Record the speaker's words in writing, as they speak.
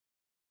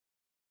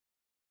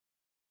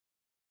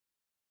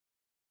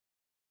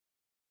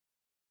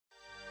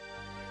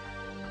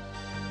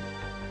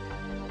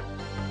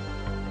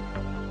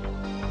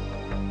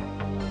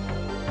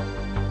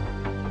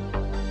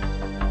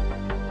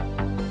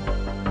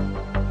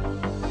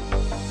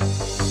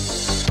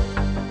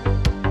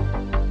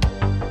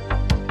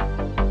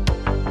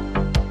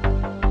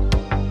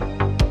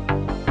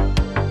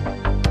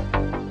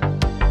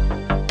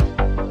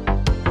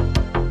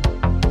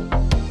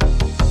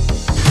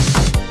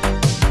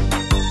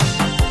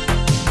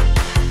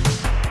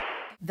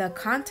The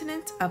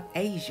continent of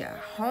Asia,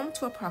 home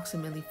to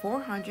approximately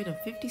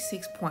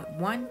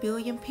 456.1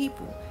 billion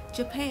people,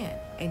 Japan,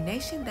 a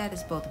nation that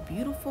is both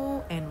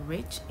beautiful and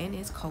rich in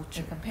its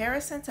culture. In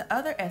comparison to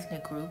other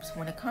ethnic groups,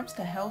 when it comes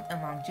to health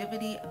and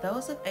longevity,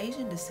 those of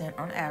Asian descent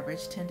on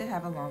average tend to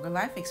have a longer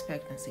life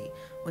expectancy.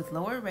 With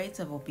lower rates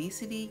of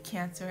obesity,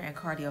 cancer, and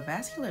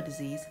cardiovascular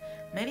disease,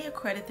 many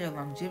accredit their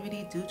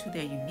longevity due to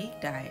their unique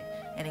diet,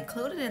 and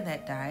included in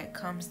that diet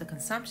comes the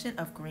consumption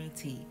of green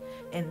tea.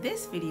 In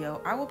this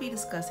video, I will be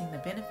discussing the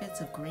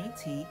benefits of green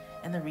tea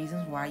and the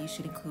reasons why you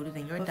should include it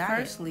in your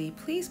diet. Firstly,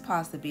 please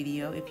pause the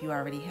video if you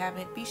already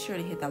haven't. Be sure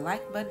to hit the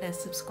like button and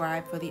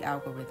subscribe for the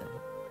algorithm.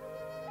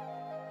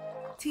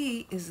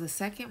 Tea is the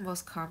second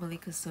most commonly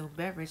consumed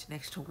beverage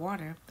next to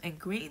water, and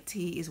green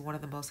tea is one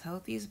of the most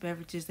healthiest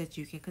beverages that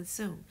you can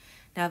consume.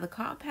 Now, the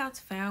compounds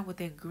found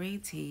within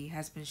green tea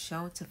has been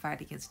shown to fight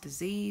against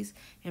disease,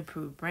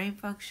 improve brain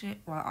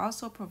function, while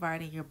also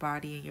providing your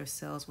body and your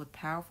cells with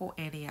powerful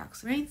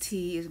antioxidants. Green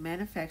tea is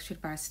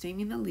manufactured by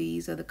steaming the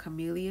leaves of the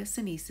Camellia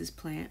sinensis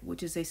plant,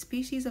 which is a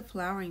species of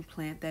flowering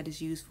plant that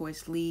is used for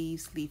its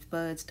leaves, leaf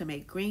buds to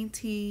make green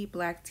tea,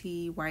 black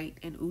tea, white,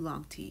 and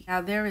oolong tea. Now,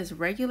 there is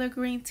regular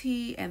green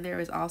tea and there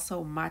is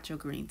also matcha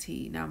green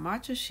tea. Now,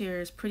 matcha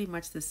shares pretty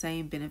much the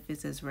same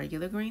benefits as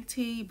regular green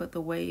tea, but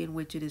the way in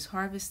which it is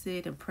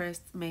harvested and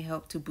pressed may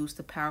help to boost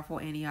the powerful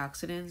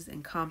antioxidants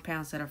and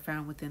compounds that are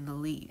found within the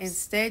leaves.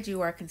 Instead,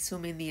 you are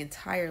consuming the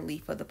entire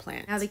leaf of the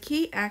plant. Now, the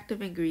key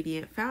active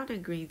ingredient found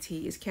in green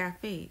tea is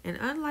caffeine, and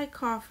unlike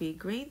coffee,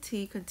 green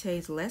tea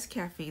contains less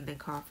caffeine than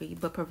coffee,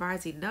 but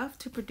provides enough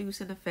to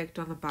produce an effect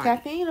on the body.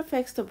 Caffeine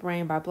affects the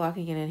brain by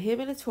blocking an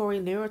inhibitory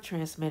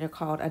neurotransmitter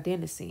called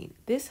adenosine.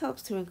 This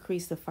helps to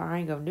increase the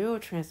firing of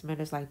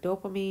neurotransmitters like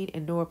dopamine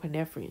and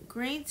norepinephrine.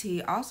 Green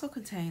tea also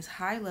contains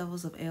high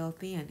levels of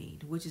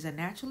L-theanine, which is a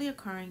naturally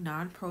occurring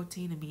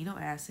non-protein amino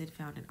acid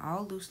found in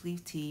all loose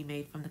leaf tea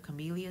made from the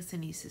Camellia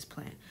sinensis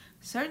plant.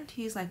 Certain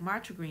teas like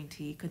matcha green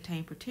tea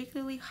contain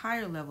particularly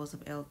higher levels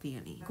of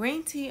L-theanine.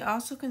 Green tea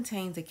also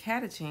contains a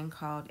catechin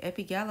called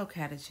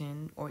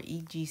epigallocatechin, or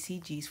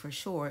EGCGs for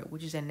short,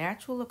 which is a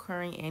natural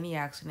occurring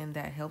antioxidant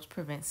that helps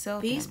prevent cell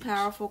damage. These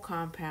powerful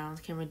compounds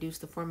can reduce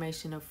the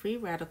formation of free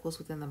radicals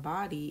within the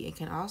body and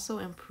can also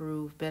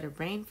improve better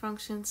brain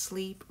function,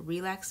 sleep,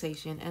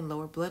 relaxation, and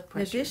lower blood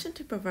pressure. In addition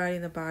to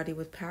providing the body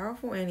with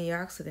powerful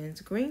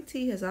antioxidants, green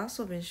tea has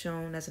also been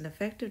shown as an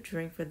effective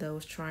drink for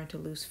those trying to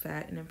lose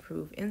fat and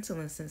improve insulin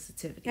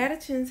sensitivity.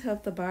 Catechins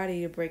help the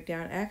body to break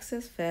down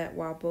excess fat,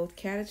 while both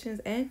catechins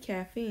and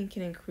caffeine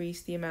can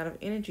increase the amount of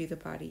energy the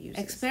body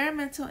uses.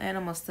 Experimental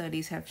animal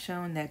studies have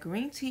shown that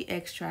green tea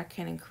extract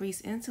can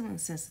increase insulin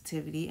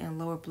sensitivity and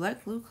lower blood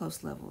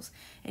glucose levels,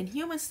 and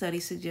human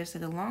studies suggest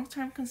that a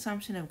long-term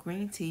consumption of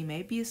green tea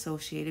may be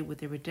associated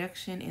with a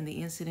reduction in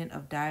the incidence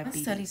of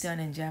diabetes. One study done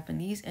in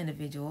Japanese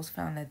individuals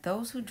found that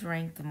those who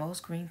drank the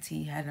most green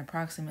tea had an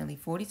approximately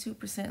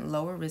 42%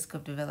 lower risk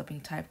of developing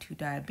type 2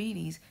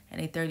 diabetes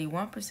and a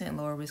 31%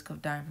 lower risk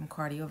of dying from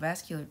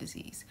cardiovascular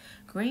disease.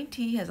 Green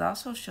tea has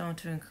also shown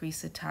to increase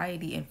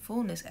satiety and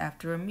fullness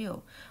after a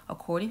meal.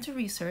 According to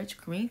research,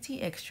 green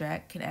tea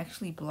extract can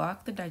actually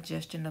block the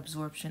digestion and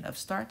absorption of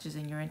starches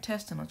in your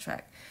intestinal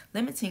tract,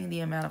 limiting the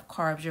amount of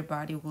carbs your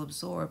body will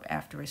absorb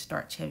after a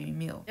starch-heavy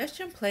meal.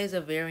 Digestion plays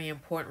a very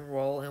important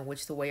role in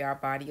which the way our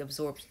body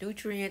absorbs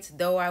nutrients,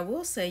 though I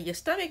will say your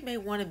stomach may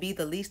want to be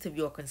the least of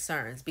your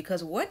concerns,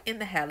 because what in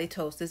the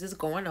halitosis is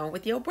going on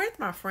with your breath,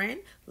 my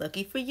friend?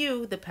 Lucky for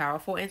you, the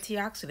powerful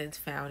antioxidants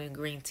found in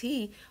green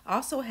tea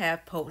also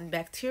have potent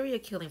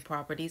bacteria-killing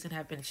properties and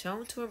have been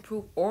shown to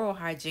improve oral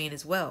hygiene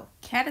as well.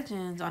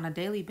 Catechins on a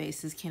daily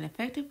basis can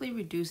effectively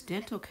reduce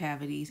dental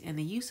cavities, and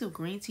the use of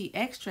green tea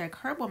extract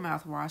herbal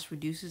mouthwash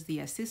reduces the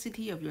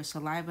acidity of your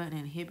saliva and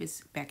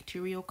inhibits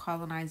bacterial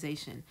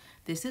colonization.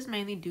 This is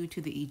mainly due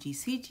to the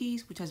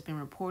EGCGs, which has been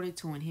reported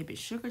to inhibit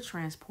sugar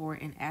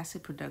transport and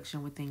acid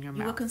production within your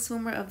mouth. You a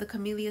consumer of the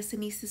Camellia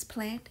sinensis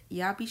plant?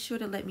 Y'all be sure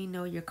to let me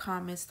know your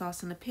comments,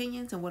 thoughts, and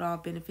opinions and what all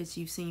benefits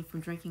you've seen from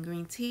drinking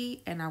green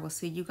tea, and I will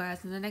see you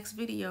guys in the next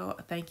video.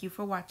 Thank you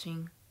for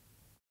watching.